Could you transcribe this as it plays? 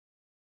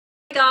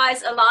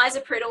Guys, Eliza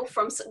Priddle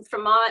from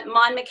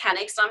Mind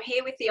Mechanix. I'm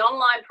here with the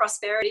Online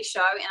Prosperity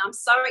Show, and I'm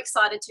so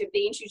excited to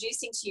be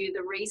introducing to you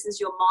the reasons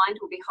your mind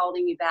will be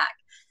holding you back.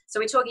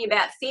 So we're talking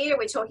about fear,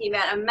 we're talking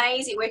about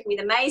working with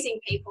amazing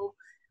people.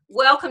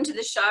 Welcome to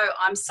the show.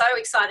 I'm so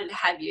excited to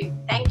have you.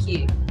 Thank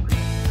you.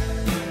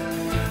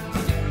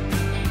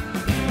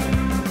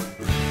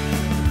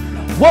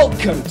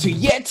 Welcome to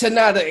yet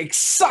another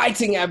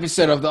exciting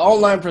episode of the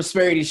Online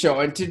Prosperity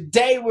Show. And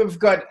today we've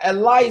got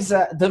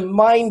Eliza, the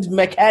mind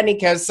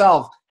mechanic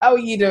herself. How are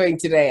you doing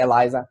today,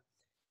 Eliza?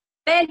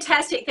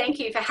 Fantastic. Thank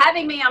you for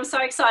having me. I'm so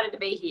excited to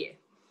be here.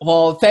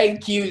 Well,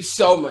 thank you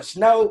so much.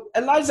 Now,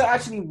 Eliza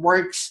actually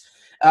works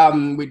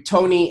with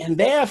Tony, and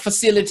they are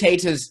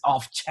facilitators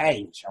of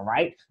change, all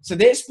right? So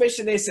they're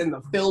specialists in the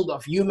field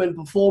of human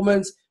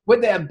performance with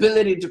the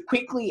ability to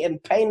quickly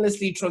and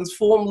painlessly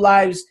transform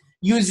lives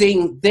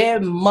using their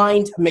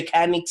mind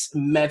mechanics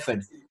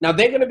method. Now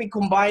they're going to be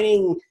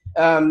combining,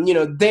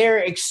 their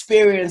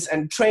experience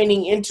and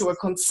training into a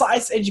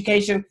concise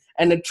education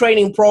and a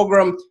training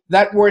program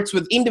that works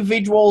with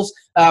individuals,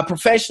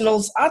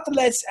 professionals,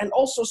 athletes, and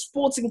also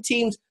sporting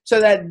teams so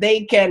that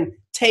they can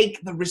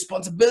take the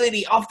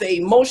responsibility of their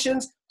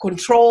emotions,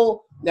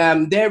 control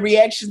their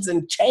reactions,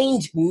 and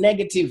change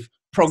negative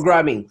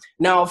programming.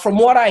 Now, from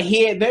what I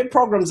hear, their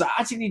programs are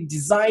actually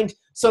designed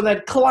so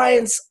that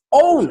clients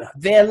own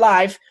their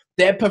life,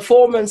 their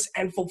performance,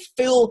 and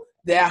fulfill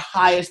their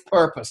highest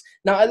purpose.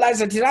 Now,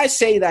 Eliza, did I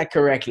say that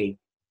correctly?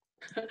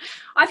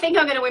 I think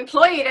I'm going to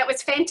employ you. That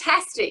was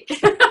fantastic.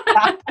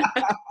 That's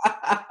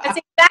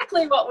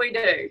exactly what we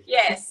do.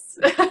 Yes.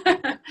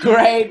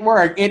 Great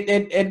work.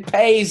 It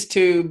pays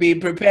to be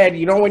prepared.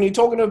 You know, when you're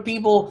talking to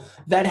people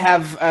that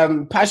have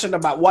passion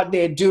about what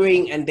they're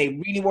doing and they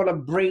really want to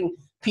bring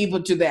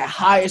people to their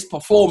highest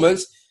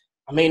performance,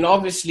 I mean,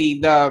 obviously,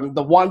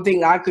 the one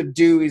thing I could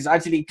do is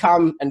actually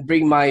come and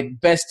bring my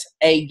best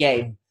A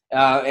game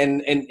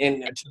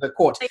to the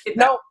court.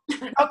 Now,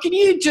 can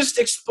you just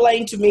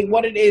explain to me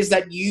what it is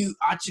that you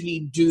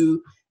actually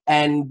do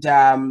and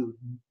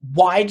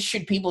why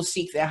should people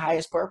seek their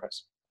highest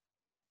purpose?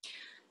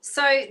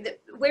 So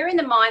we're in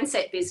the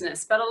mindset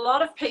business, but a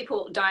lot of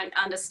people don't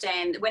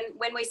understand.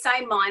 When we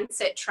say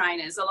mindset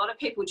trainers, a lot of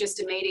people just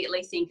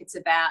immediately think it's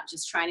about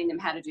just training them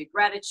how to do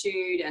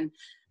gratitude and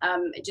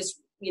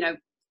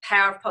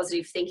power of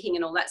positive thinking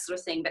and all that sort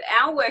of thing. But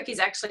our work is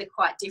actually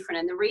quite different.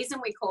 And the reason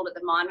we call it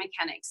the mind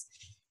mechanics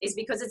is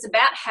because it's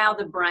about how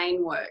the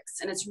brain works.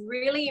 And it's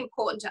really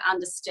important to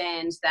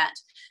understand that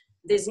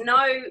there's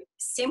no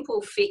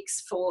simple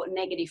fix for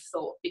negative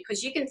thought,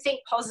 because you can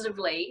think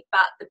positively,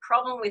 but the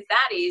problem with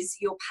that is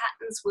your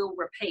patterns will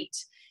repeat.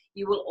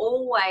 You will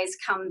always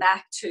come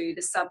back to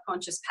the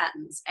subconscious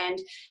patterns. And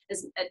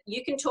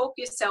you can talk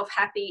yourself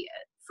happy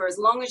for as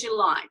long as you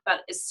like,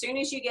 but as soon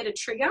as you get a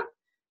trigger,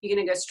 you're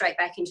going to go straight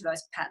back into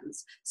those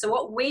patterns. So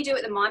what we do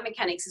at the Mind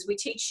Mechanics is we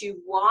teach you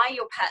why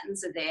your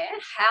patterns are there,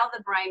 how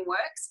the brain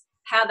works,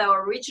 how they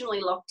were originally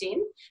locked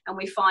in, and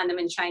we find them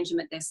and change them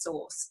at their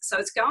source. So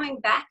it's going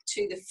back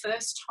to the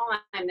first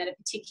time that a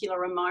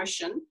particular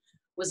emotion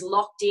was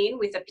locked in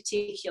with a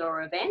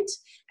particular event,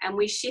 and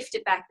we shift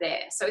it back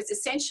there. So it's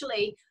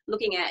essentially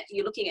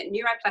you're looking at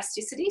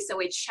neuroplasticity. So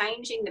we're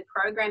changing the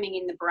programming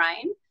in the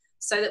brain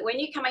so that when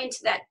you come into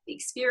that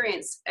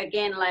experience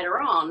again later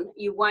on,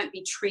 you won't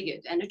be triggered.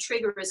 And a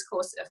trigger is,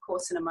 of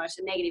course, a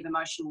negative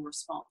emotional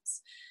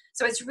response.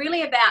 So it's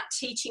really about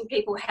teaching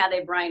people how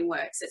their brain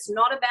works. It's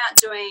not about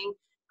doing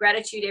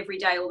gratitude every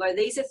day, although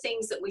these are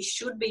things that we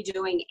should be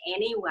doing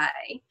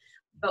anyway.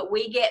 But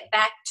we get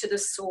back to the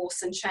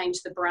source and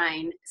change the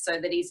brain so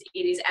that it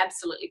is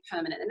absolutely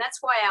permanent. And that's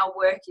why our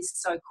work is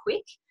so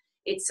quick.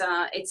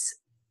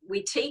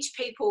 We teach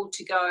people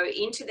to go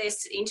into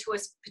a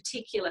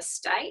particular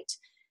state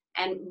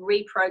and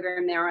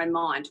reprogram their own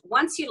mind.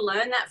 Once you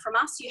learn that from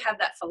us, you have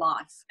that for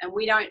life. And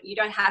you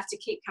don't have to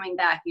keep coming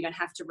back. You don't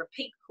have to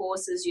repeat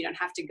courses. You don't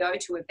have to go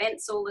to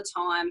events all the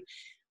time.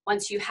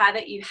 Once you have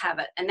it, you have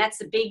it. And that's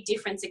the big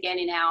difference again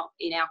in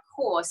our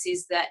course,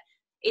 is that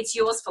it's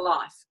yours for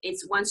life.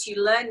 It's once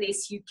you learn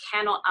this, you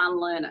cannot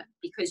unlearn it,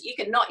 because you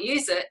can not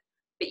use it,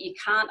 but you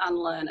can't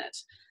unlearn it.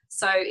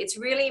 So it's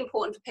really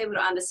important for people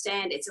to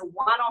understand it's a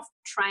one-off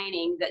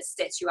training that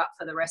sets you up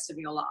for the rest of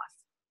your life.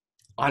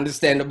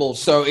 Understandable.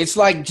 So it's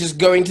like just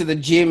going to the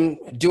gym,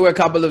 do a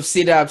couple of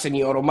sit-ups, and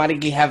you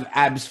automatically have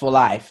abs for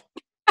life.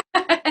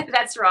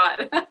 That's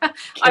right.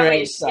 I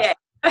wish, yeah.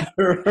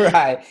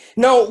 Right.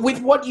 Now,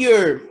 with what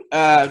you're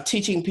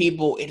teaching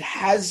people, it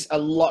has a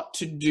lot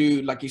to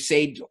do, like you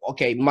said,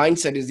 okay,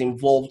 mindset is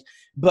involved,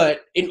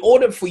 but in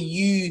order for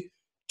you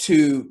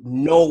to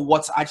know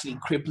what's actually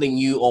crippling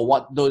you or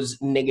what those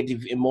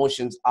negative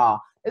emotions are,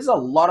 there's a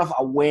lot of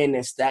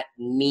awareness that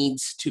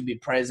needs to be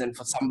present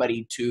for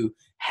somebody to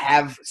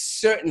have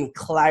certain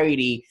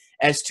clarity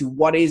as to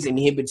what is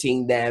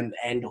inhibiting them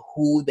and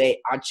who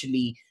they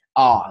actually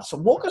are. So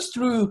walk us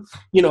through,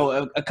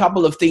 a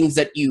couple of things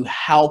that you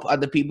help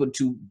other people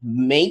to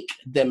make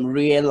them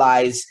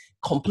realize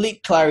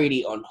complete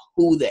clarity on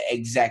who they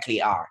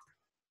exactly are.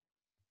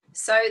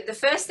 So the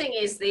first thing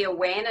is the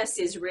awareness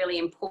is really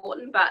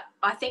important, but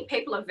I think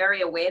people are very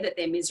aware that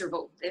they're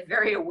miserable. They're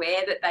very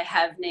aware that they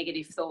have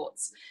negative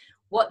thoughts.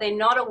 What they're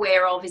not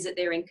aware of is that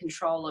they're in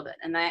control of it,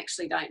 and they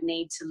actually don't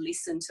need to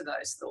listen to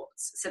those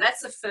thoughts. So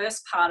that's the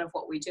first part of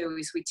what we do,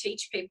 is we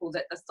teach people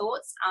that the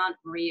thoughts aren't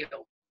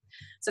real.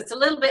 So it's a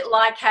little bit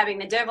like having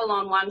the devil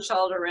on one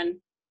shoulder and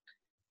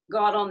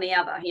God on the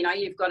other. You know,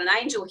 you've got an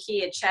angel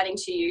here chatting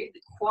to you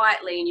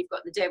quietly, and you've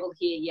got the devil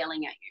here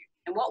yelling at you.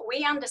 And what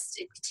we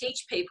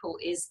teach people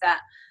is that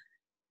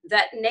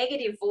that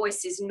negative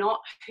voice is not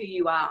who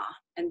you are.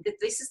 And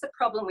this is the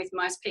problem with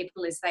most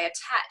people, is they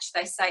attach.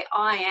 They say,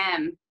 I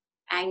am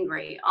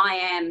angry, I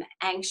am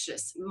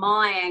anxious,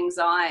 my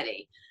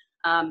anxiety,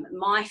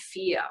 my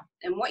fear.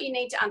 And what you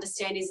need to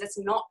understand is that's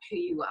not who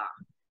you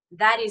are.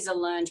 That is a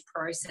learned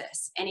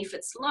process. And if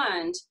it's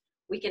learned,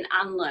 we can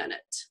unlearn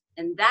it.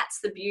 And that's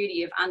the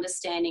beauty of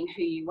understanding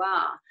who you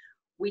are.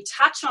 We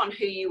touch on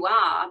who you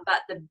are,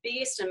 but the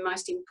biggest and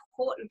most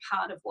important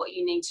part of what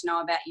you need to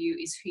know about you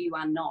is who you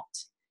are not.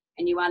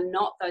 And you are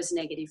not those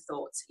negative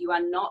thoughts. You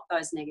are not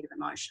those negative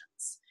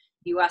emotions.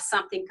 You are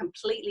something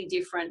completely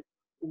different,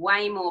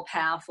 way more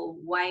powerful,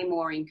 way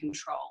more in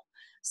control.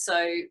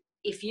 So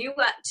if you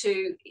were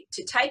to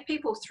take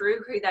people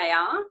through who they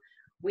are,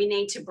 we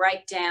need to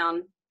break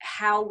down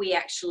how we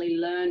actually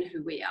learn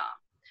who we are.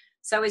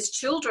 So as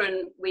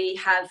children, we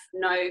have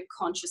no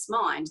conscious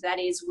mind.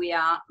 That is, we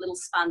are little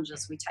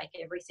sponges. We take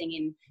everything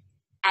in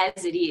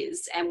as it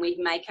is, and we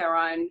make our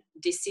own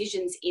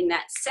decisions in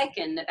that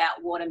second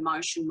about what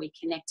emotion we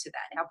connect to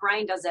that. Our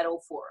brain does that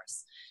all for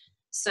us.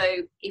 So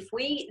if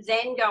we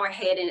then go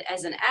ahead and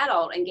as an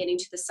adult and get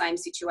into the same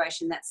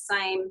situation, that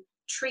same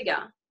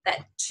trigger,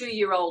 that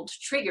 2-year-old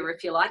trigger,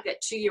 if you like,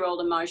 that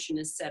 2-year-old emotion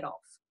is set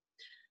off.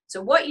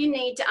 So what you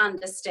need to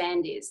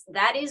understand is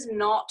that is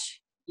not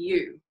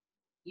you.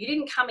 You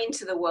didn't come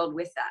into the world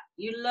with that.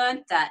 You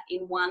learned that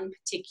in one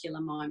particular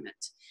moment.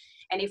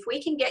 And if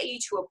we can get you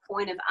to a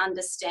point of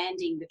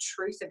understanding the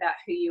truth about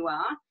who you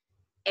are,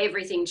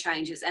 everything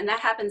changes. And that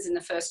happens in the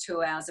first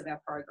 2 hours of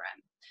our program.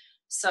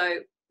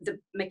 So the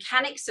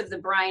mechanics of the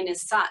brain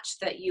is such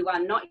that you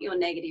are not your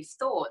negative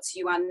thoughts.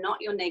 You are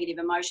not your negative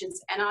emotions.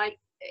 And I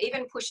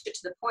even pushed it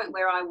to the point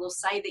where I will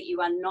say that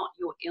you are not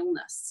your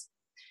illness.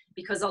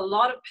 Because a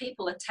lot of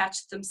people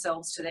attach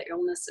themselves to their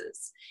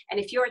illnesses. And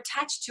if you're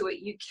attached to it,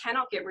 you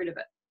cannot get rid of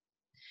it.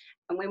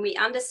 And when we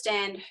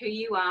understand who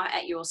you are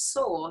at your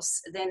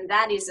source, then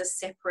that is a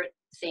separate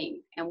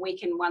thing. And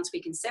once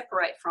we can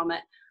separate from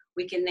it,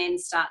 we can then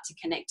start to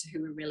connect to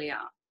who we really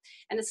are.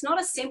 And it's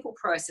not a simple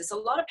process. A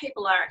lot of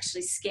people are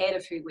actually scared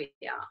of who we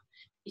are,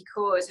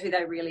 because who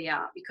they really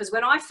are. Because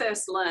when I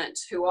first learnt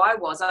who I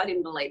was, I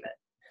didn't believe it.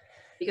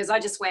 Because I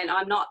just went,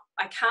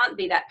 I can't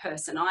be that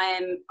person.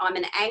 I'm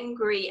an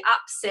angry,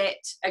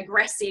 upset,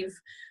 aggressive,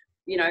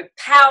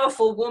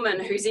 powerful woman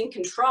who's in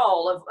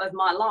control of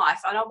my life.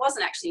 And I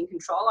wasn't actually in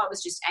control. I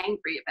was just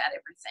angry about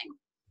everything.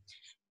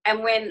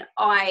 And when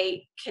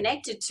I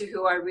connected to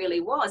who I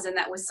really was, and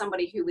that was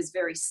somebody who was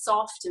very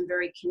soft and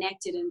very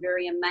connected and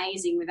very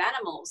amazing with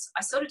animals,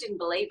 I sort of didn't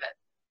believe it,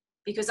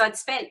 because I'd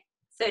spent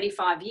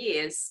 35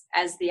 years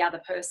as the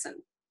other person.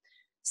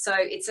 So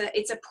it's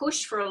a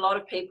push for a lot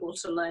of people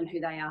to learn who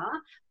they are,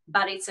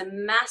 but it's a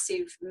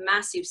massive,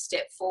 massive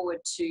step forward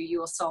to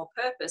your soul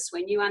purpose.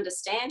 When you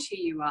understand who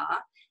you are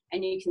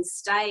and you can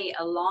stay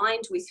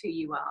aligned with who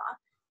you are,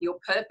 your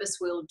purpose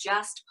will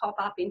just pop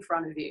up in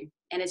front of you.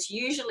 And it's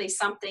usually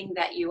something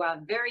that you are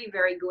very,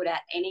 very good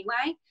at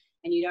anyway,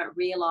 and you don't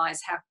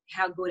realize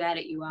how good at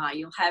it you are.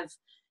 You'll have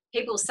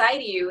people say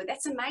to you,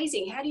 that's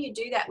amazing. How do you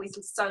do that with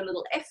so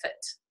little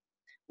effort?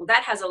 Well,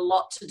 that has a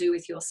lot to do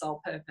with your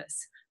soul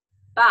purpose.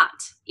 But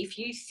if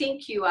you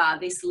think you are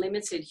this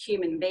limited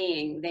human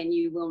being, then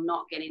you will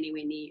not get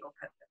anywhere near your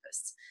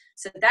purpose.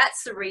 So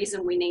that's the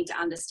reason we need to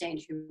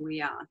understand who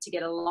we are. To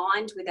get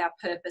aligned with our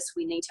purpose,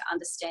 we need to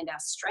understand our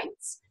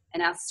strengths,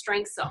 and our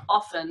strengths are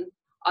often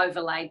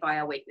overlaid by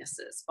our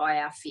weaknesses, by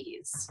our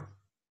fears.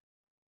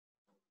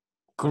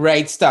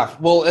 Great stuff.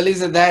 Well,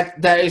 Eliza,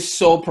 that is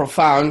so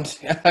profound.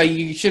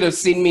 You should have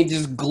seen me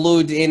just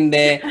glued in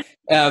there,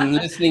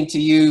 listening to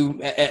you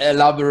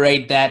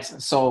elaborate that.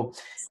 So,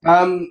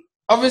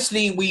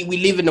 obviously, we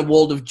live in a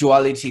world of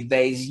duality.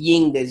 There's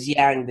yin, there's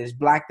yang, there's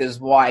black, there's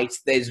white,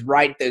 there's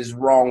right, there's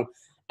wrong,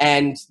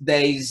 and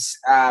there's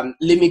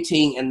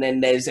limiting, and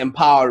then there's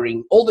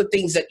empowering. All the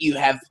things that you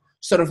have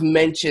sort of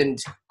mentioned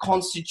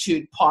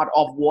constitute part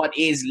of what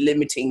is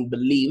limiting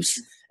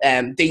beliefs,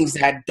 things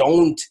that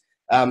don't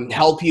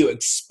help you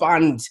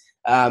expand,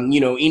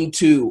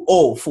 into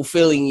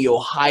fulfilling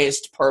your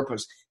highest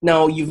purpose.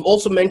 Now, you've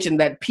also mentioned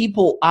that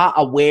people are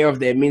aware of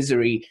their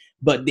misery,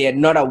 but they're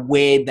not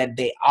aware that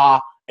they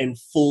are in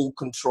full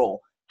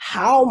control.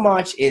 How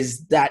much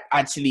is that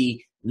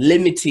actually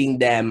limiting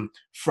them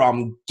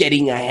from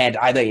getting ahead,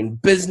 either in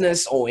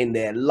business or in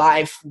their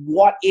life?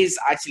 What is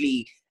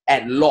actually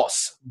at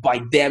loss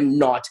by them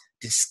not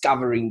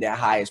discovering their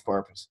highest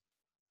purpose?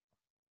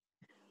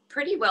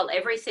 Pretty well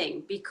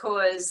everything,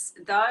 because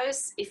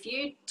if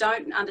you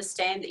don't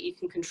understand that you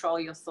can control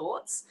your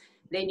thoughts,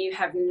 then you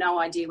have no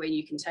idea where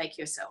you can take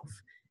yourself.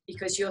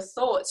 Because your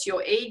thoughts,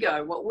 your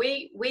ego, what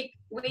we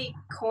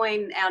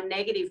coin our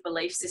negative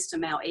belief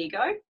system, our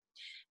ego.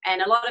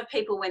 And a lot of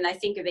people, when they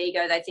think of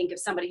ego, they think of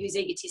somebody who's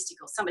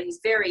egotistical, somebody who's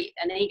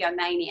an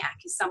egomaniac,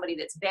 is somebody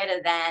that's better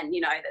than,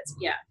 that's,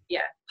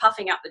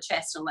 puffing up the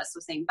chest and all that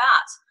sort of thing. But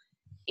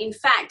in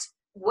fact,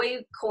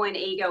 we coin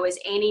ego as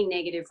any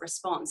negative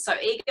response. So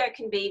ego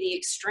can be the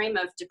extreme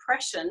of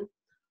depression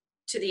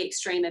to the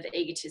extreme of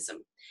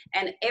egotism.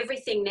 And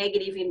everything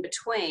negative in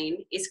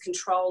between is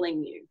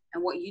controlling you.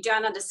 And what you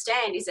don't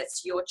understand is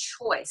it's your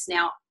choice.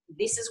 Now,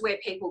 this is where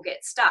people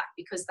get stuck,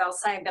 because they'll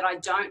say, but I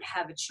don't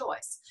have a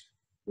choice.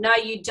 No,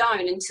 you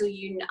don't, until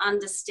you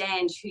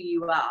understand who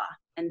you are.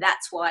 And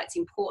that's why it's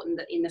important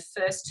that in the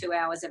first 2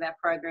 hours of our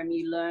program,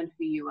 you learn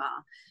who you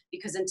are.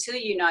 Because until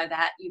you know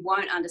that, you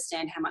won't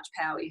understand how much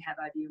power you have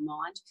over your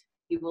mind.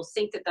 You will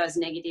think that those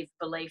negative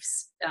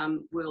beliefs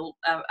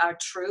are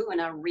true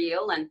and are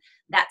real, and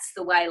that's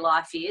the way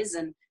life is.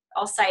 And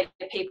I'll say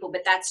to people,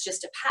 but that's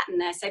just a pattern.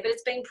 They say, but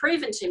it's been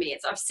proven to me.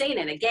 I've seen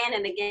it again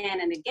and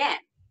again and again.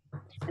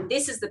 And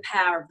this is the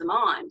power of the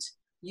mind.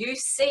 You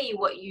see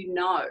what you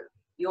know.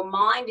 Your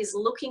mind is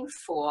looking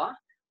for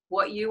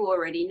what you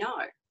already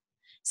know.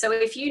 So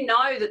if you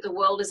know that the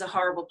world is a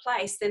horrible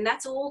place, then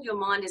that's all your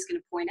mind is going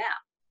to point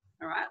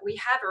out. All right. We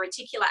have a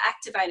reticular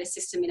activator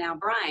system in our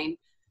brain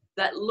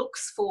that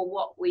looks for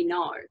what we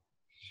know.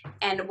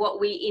 And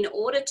in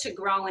order to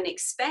grow and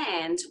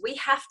expand, we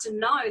have to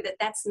know that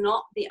that's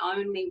not the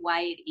only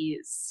way it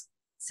is.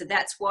 So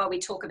that's why we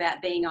talk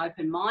about being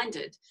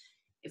open-minded.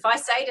 If I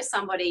say to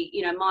somebody,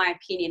 my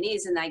opinion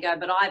is, and they go,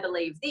 but I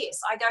believe this,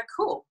 I go,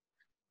 cool,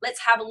 let's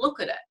have a look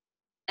at it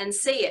and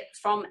see it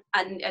from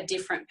a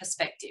different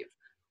perspective.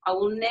 I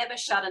will never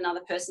shut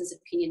another person's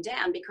opinion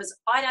down, because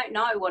I don't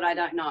know what I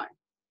don't know.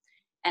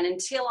 And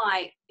until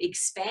I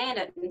expand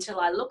it,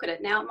 until I look at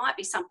it, now it might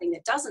be something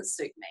that doesn't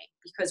suit me,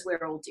 because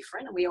we're all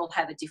different and we all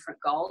have a different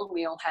goal, and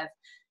we all have,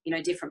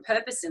 different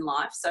purpose in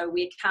life. So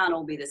we can't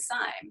all be the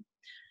same.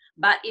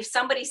 But if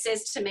somebody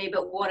says to me,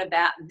 but what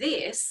about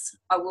this?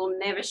 I will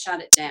never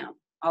shut it down.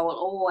 I will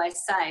always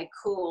say,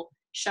 cool,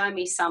 show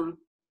me some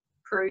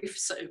proof,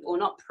 or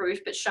not proof,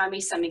 but show me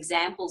some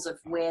examples of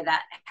why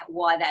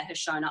that has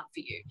shown up for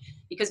you.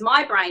 Because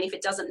my brain, if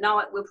it doesn't know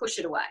it, will push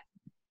it away.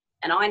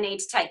 And I need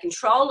to take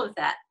control of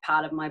that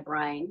part of my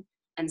brain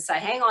and say,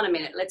 hang on a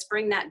minute, let's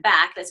bring that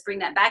back. Let's bring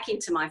that back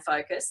into my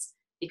focus,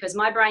 because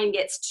my brain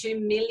gets 2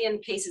 million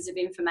pieces of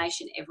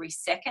information every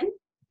second.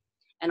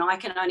 And I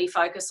can only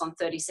focus on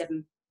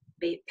 37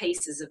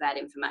 pieces of that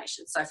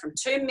information. So from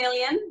 2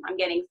 million, I'm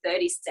getting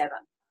 37.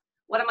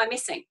 What am I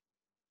missing?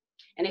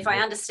 And if I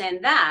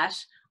understand that,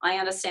 I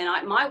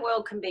understand my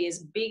world can be as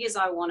big as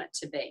I want it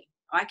to be.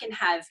 I can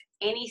have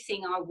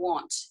anything I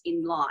want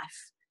in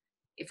life.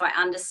 If I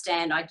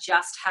understand, I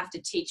just have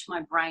to teach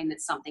my brain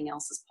that something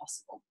else is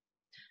possible.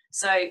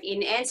 So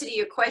in answer to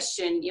your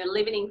question, your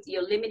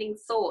limiting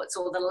thoughts,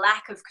 or the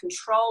lack of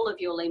control of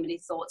your limiting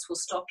thoughts, will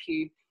stop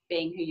you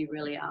being who you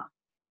really are.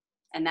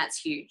 And that's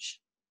huge.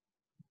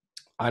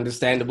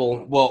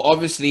 Understandable. Well,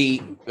 obviously,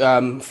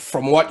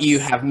 from what you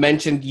have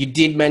mentioned, you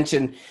did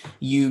mention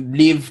you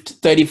lived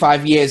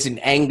 35 years in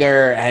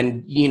anger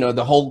and,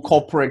 the whole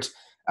corporate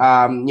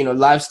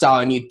lifestyle,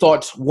 and you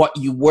thought what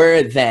you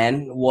were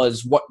then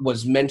was what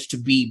was meant to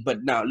be.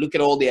 But now look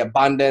at all the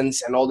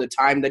abundance and all the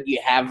time that you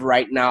have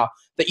right now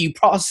that you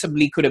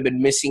possibly could have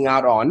been missing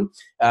out on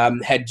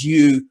had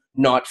you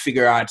not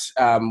figured out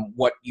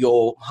what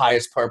your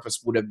highest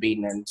purpose would have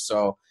been. And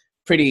so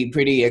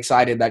pretty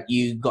excited that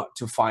you got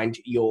to find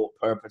your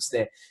purpose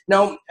there.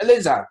 Now,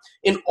 Eliza,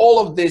 in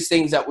all of these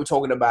things that we're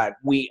talking about,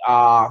 we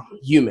are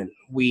human.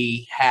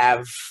 We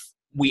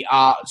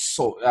are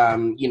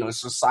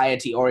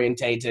society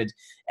orientated,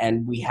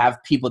 and we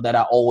have people that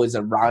are always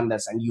around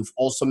us. And you've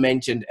also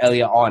mentioned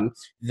earlier on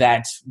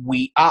that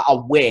we are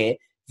aware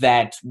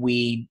that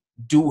we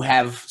do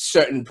have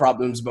certain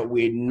problems, but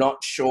we're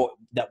not sure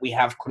that we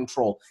have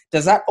control.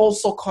 Does that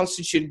also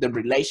constitute the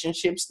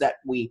relationships that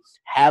we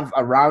have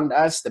around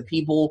us, the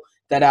people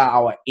that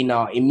are in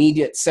our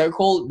immediate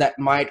circle, that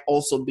might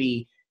also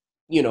be,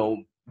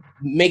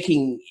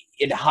 making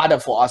it harder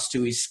for us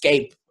to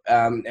escape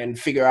and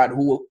figure out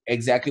who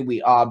exactly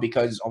we are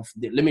because of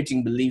the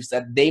limiting beliefs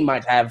that they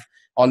might have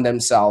on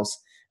themselves.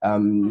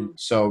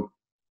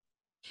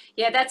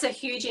 Yeah, that's a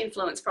huge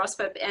influence,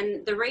 Prosper.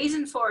 And the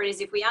reason for it is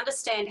if we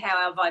understand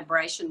how our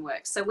vibration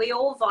works. So we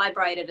all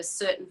vibrate at a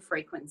certain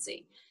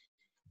frequency,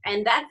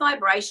 and that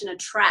vibration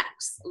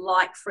attracts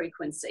like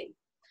frequency.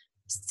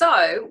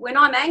 So when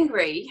I'm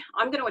angry,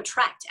 I'm going to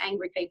attract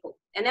angry people,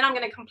 and then I'm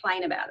going to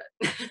complain about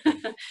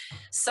it.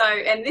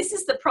 And this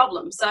is the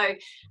problem. So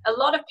a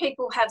lot of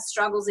people have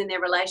struggles in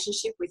their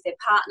relationship with their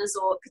partners,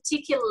 or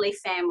particularly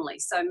family.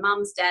 So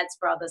mums, dads,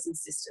 brothers and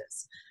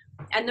sisters.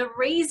 And the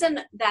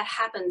reason that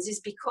happens is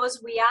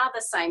because we are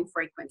the same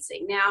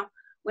frequency. Now,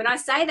 when I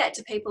say that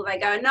to people, they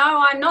go,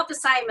 no, I'm not the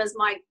same as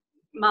my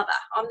mother.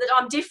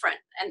 I'm different.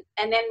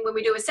 And then when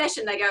we do a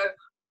session, they go,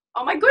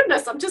 oh my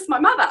goodness, I'm just my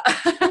mother.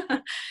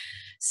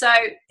 So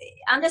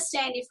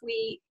understand if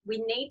we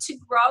need to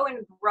grow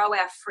and grow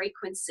our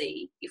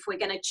frequency if we're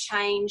going to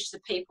change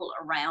the people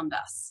around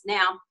us.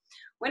 Now,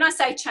 when I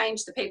say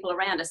change the people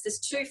around us, there's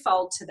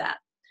twofold to that.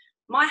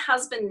 My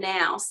husband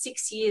now,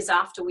 6 years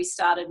after we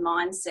started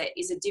Mindset,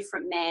 is a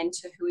different man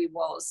to who he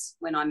was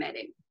when I met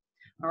him.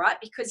 All right?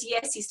 Because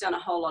yes, he's done a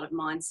whole lot of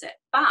mindset,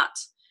 but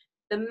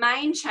the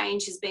main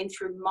change has been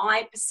through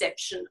my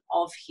perception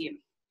of him.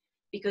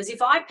 Because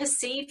if I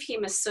perceive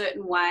him a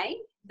certain way,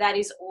 that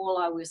is all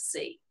I will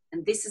see.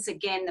 And this is,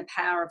 again, the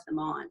power of the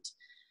mind.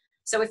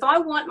 So if I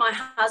want my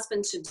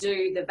husband to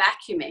do the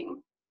vacuuming,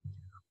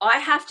 I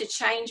have to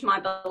change my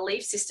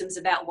belief systems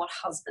about what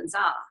husbands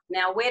are.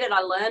 Now, where did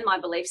I learn my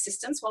belief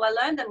systems? Well, I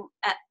learned them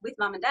with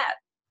mum and dad.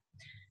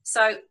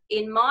 So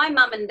in my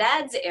mum and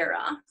dad's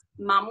era,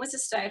 mum was a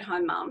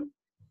stay-at-home mum.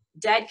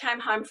 Dad came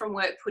home from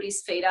work, put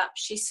his feet up.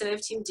 She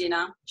served him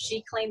dinner.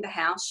 She cleaned the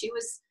house.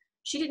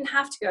 She didn't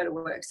have to go to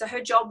work. So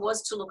her job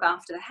was to look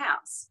after the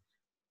house.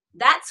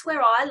 That's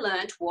where I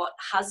learned what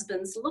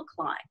husbands look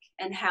like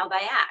and how they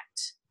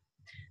act.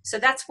 So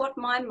that's what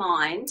my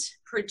mind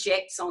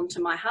projects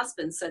onto my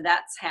husband. So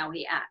that's how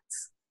he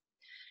acts.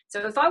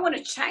 So if I want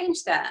to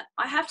change that,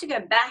 I have to go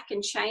back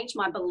and change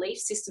my belief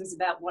systems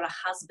about what a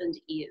husband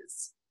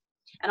is.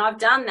 And I've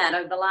done that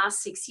over the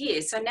last 6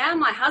 years. So now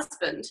my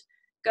husband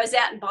goes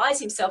out and buys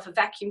himself a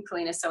vacuum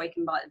cleaner so he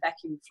can buy the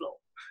vacuum floor.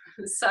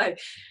 So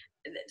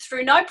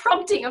through no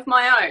prompting of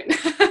my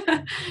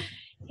own,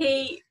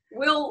 he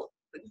will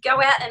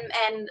go out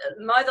and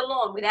mow the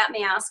lawn without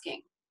me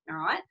asking, all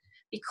right?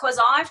 Because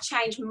I've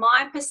changed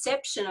my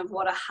perception of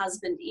what a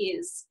husband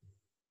is.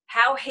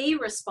 How he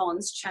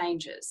responds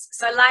changes.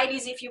 So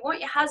ladies, if you want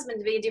your husband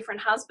to be a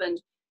different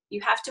husband,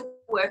 you have to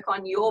work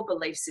on your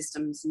belief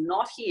systems,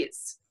 not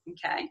his,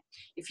 okay?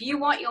 If you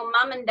want your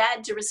mum and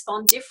dad to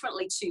respond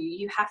differently to you,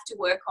 you have to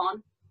work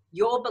on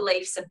your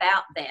beliefs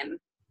about them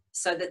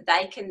so that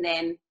they can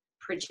then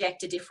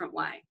project a different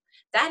way.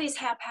 That is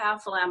how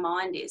powerful our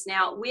mind is.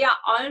 Now, we are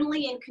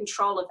only in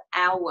control of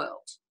our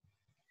world.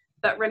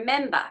 But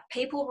remember,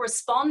 people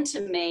respond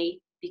to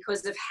me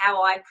because of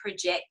how I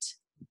project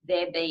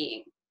their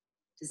being.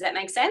 Does that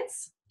make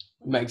sense?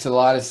 It makes a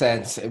lot of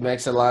sense. It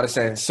makes a lot of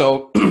sense.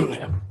 So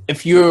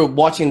if you're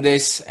watching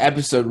this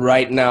episode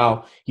right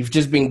now, you've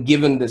just been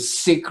given the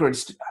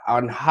secrets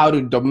on how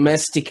to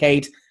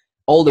domesticate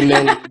all the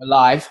men in your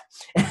life.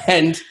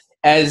 And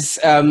as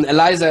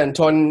Eliza and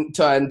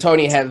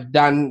Tony have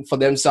done for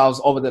themselves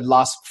over the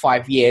last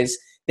 5 years,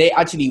 they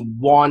actually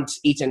want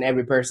each and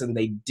every person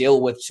they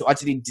deal with to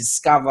actually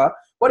discover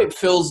what it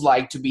feels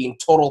like to be in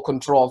total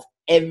control of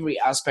every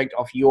aspect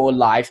of your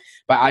life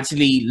by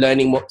actually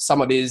learning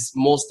some of these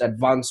most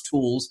advanced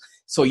tools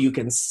so you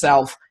can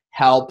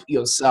self-help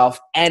yourself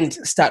and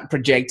start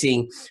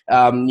projecting,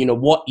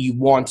 what you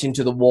want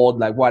into the world,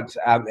 like what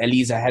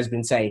Eliza has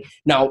been saying.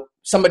 Now,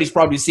 somebody's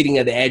probably sitting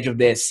at the edge of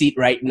their seat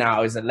right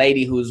now is a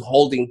lady who's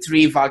holding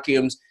 3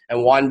 vacuums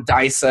and 1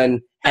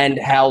 Dyson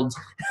handheld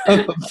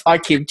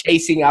vacuum,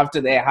 chasing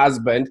after their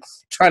husband,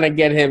 trying to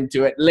get him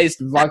to at least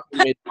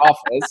vacuum his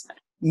office.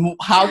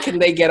 How can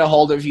they get a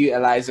hold of you,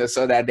 Eliza,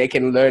 so that they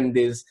can learn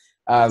these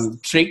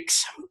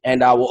tricks?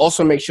 And I will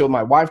also make sure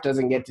my wife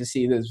doesn't get to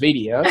see this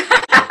video.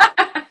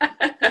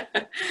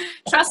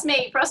 Trust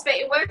me, Prospect,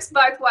 it works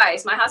both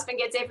ways. My husband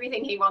gets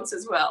everything he wants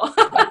as well.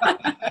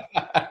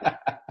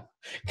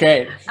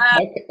 Okay.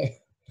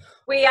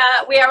 We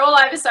are all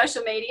over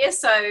social media.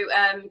 So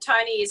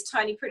Tony is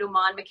Tony Priddle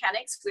Mind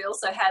Mechanix. We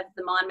also have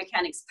the Mind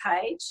Mechanix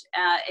page.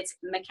 It's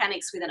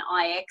mechanics with an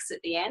IX at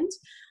the end.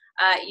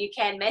 You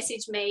can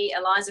message me,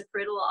 Eliza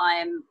Priddle. I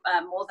am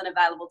more than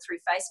available through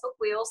Facebook.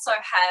 We also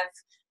have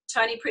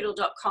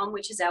tonypriddle.com,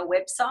 which is our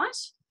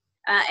website.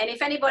 And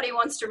if anybody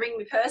wants to ring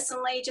me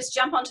personally, just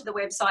jump onto the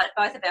website.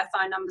 Both of our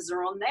phone numbers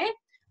are on there,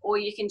 or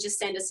you can just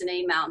send us an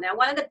email. Now,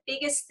 one of the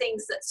biggest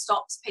things that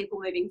stops people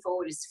moving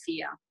forward is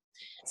fear.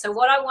 So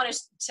what I want to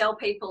tell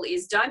people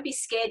is don't be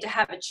scared to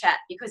have a chat,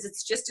 because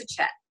it's just a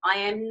chat. I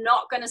am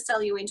not going to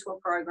sell you into a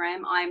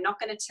program. I am not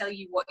going to tell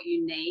you what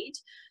you need.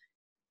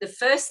 The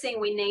first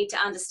thing we need to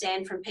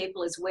understand from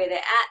people is where they're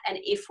at and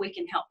if we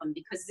can help them,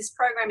 because this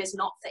program is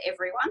not for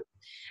everyone.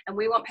 And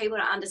we want people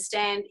to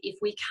understand if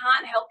we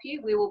can't help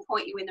you, we will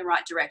point you in the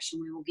right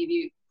direction. We will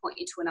point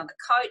you to another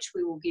coach.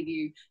 We will give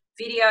you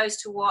videos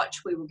to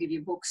watch. We will give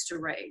you books to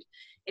read.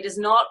 It is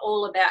not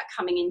all about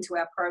coming into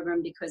our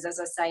program because, as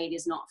I say, it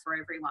is not for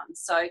everyone.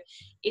 So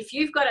if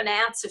you've got an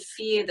ounce of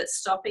fear that's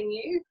stopping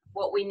you,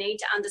 what we need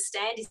to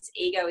understand is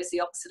ego is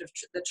the opposite of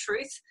the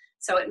truth.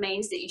 So it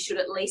means that you should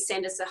at least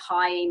send us a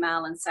hi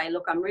email and say,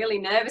 look, I'm really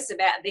nervous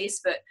about this,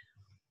 but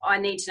I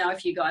need to know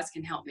if you guys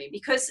can help me,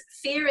 because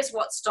fear is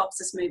what stops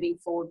us moving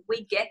forward.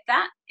 We get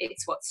that.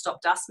 It's what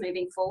stopped us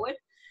moving forward.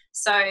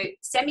 So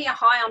send me a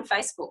hi on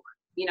Facebook.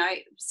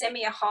 Send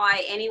me a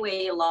hi anywhere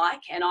you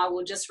like, and I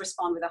will just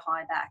respond with a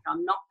hi back.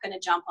 I'm not going to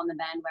jump on the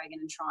bandwagon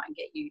and try and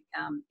get you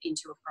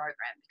into a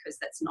program, because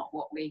that's not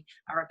what we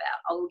are about.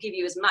 I will give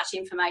you as much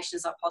information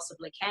as I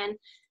possibly can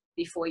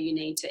before you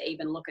need to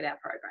even look at our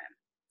program.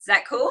 Is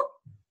that cool?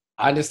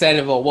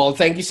 Understandable. Well,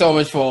 thank you so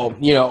much for,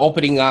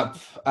 opening up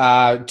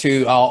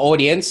to our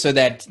audience so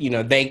that,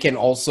 they can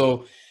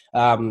also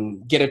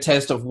get a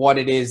taste of what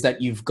it is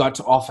that you've got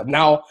to offer.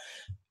 Now,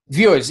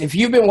 viewers, if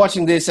you've been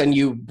watching this and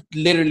you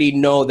literally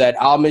know that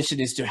our mission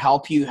is to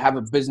help you have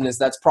a business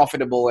that's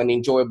profitable and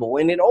enjoyable,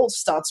 and it all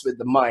starts with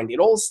the mind. It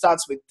all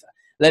starts with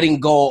letting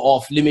go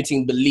of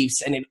limiting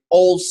beliefs, and it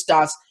all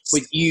starts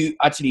with you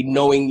actually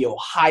knowing your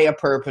higher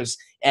purpose.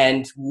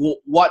 And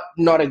what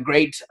not a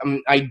great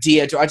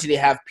idea to actually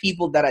have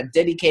people that are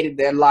dedicated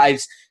their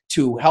lives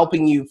to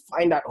helping you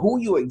find out who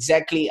you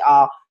exactly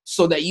are,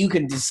 so that you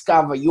can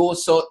discover your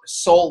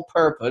soul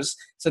purpose,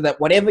 so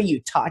that whatever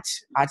you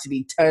touch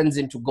actually turns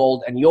into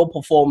gold, and your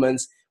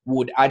performance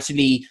would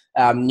actually,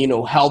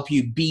 help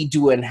you be,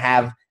 do, and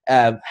have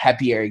a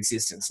happier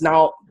existence.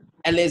 Now,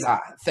 Eliza,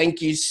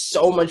 thank you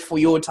so much for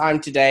your time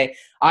today.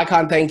 I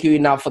can't thank you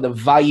enough for the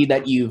value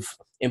that you've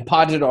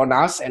imparted on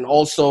us, and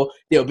also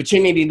the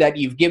opportunity that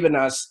you've given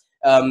us,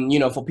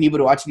 for people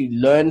to actually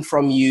learn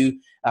from you.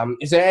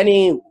 Is there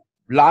any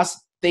last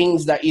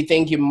things that you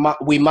think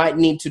we might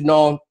need to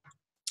know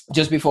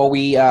just before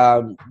we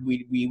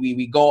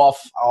go off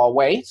our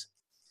ways?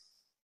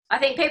 I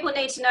think people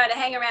need to know to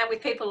hang around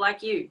with people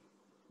like you,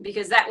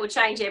 because that will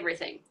change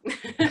everything.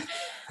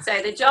 So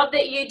the job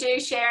that you do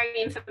sharing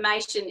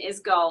information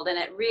is gold, and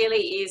it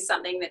really is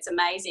something that's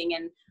amazing.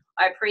 And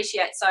I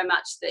appreciate so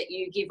much that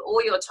you give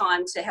all your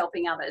time to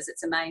helping others.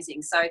 It's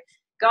amazing. So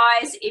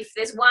guys, if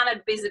there's one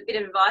bit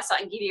of advice I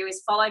can give you,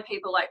 is follow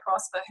people like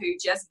Prosper, who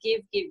just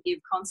give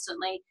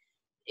constantly.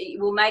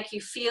 It will make you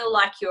feel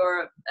like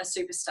you're a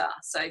superstar.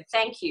 So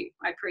thank you.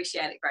 I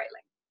appreciate it greatly.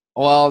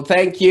 Well,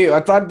 thank you.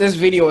 I thought this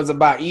video was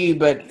about you,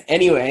 but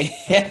anyway.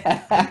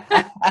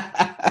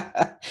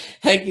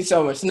 Thank you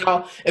so much.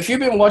 Now, if you've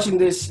been watching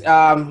this,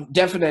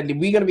 definitely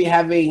we're going to be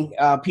having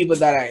people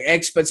that are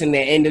experts in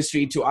their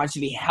industry to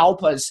actually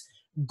help us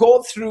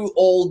go through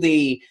all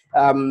the,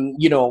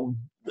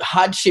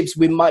 hardships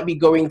we might be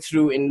going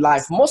through in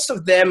life. Most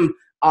of them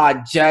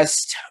are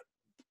just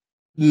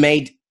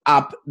made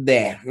up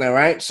there. All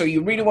right. So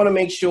you really want to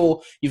make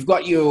sure you've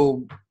got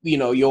your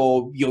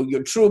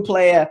true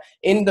player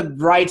in the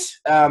right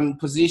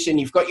position.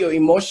 You've got your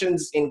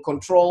emotions in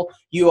control.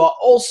 You are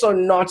also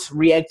not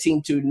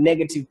reacting to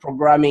negative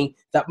programming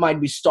that might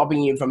be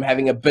stopping you from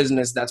having a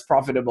business that's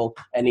profitable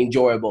and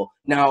enjoyable.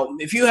 Now,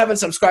 if you haven't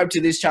subscribed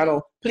to this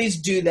channel, please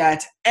do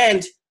that,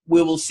 and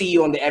we will see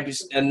you on the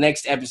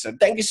next episode.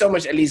 Thank you so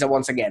much, Eliza,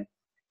 once again.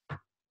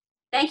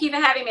 Thank you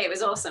for having me. It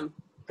was awesome.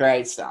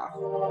 Great stuff.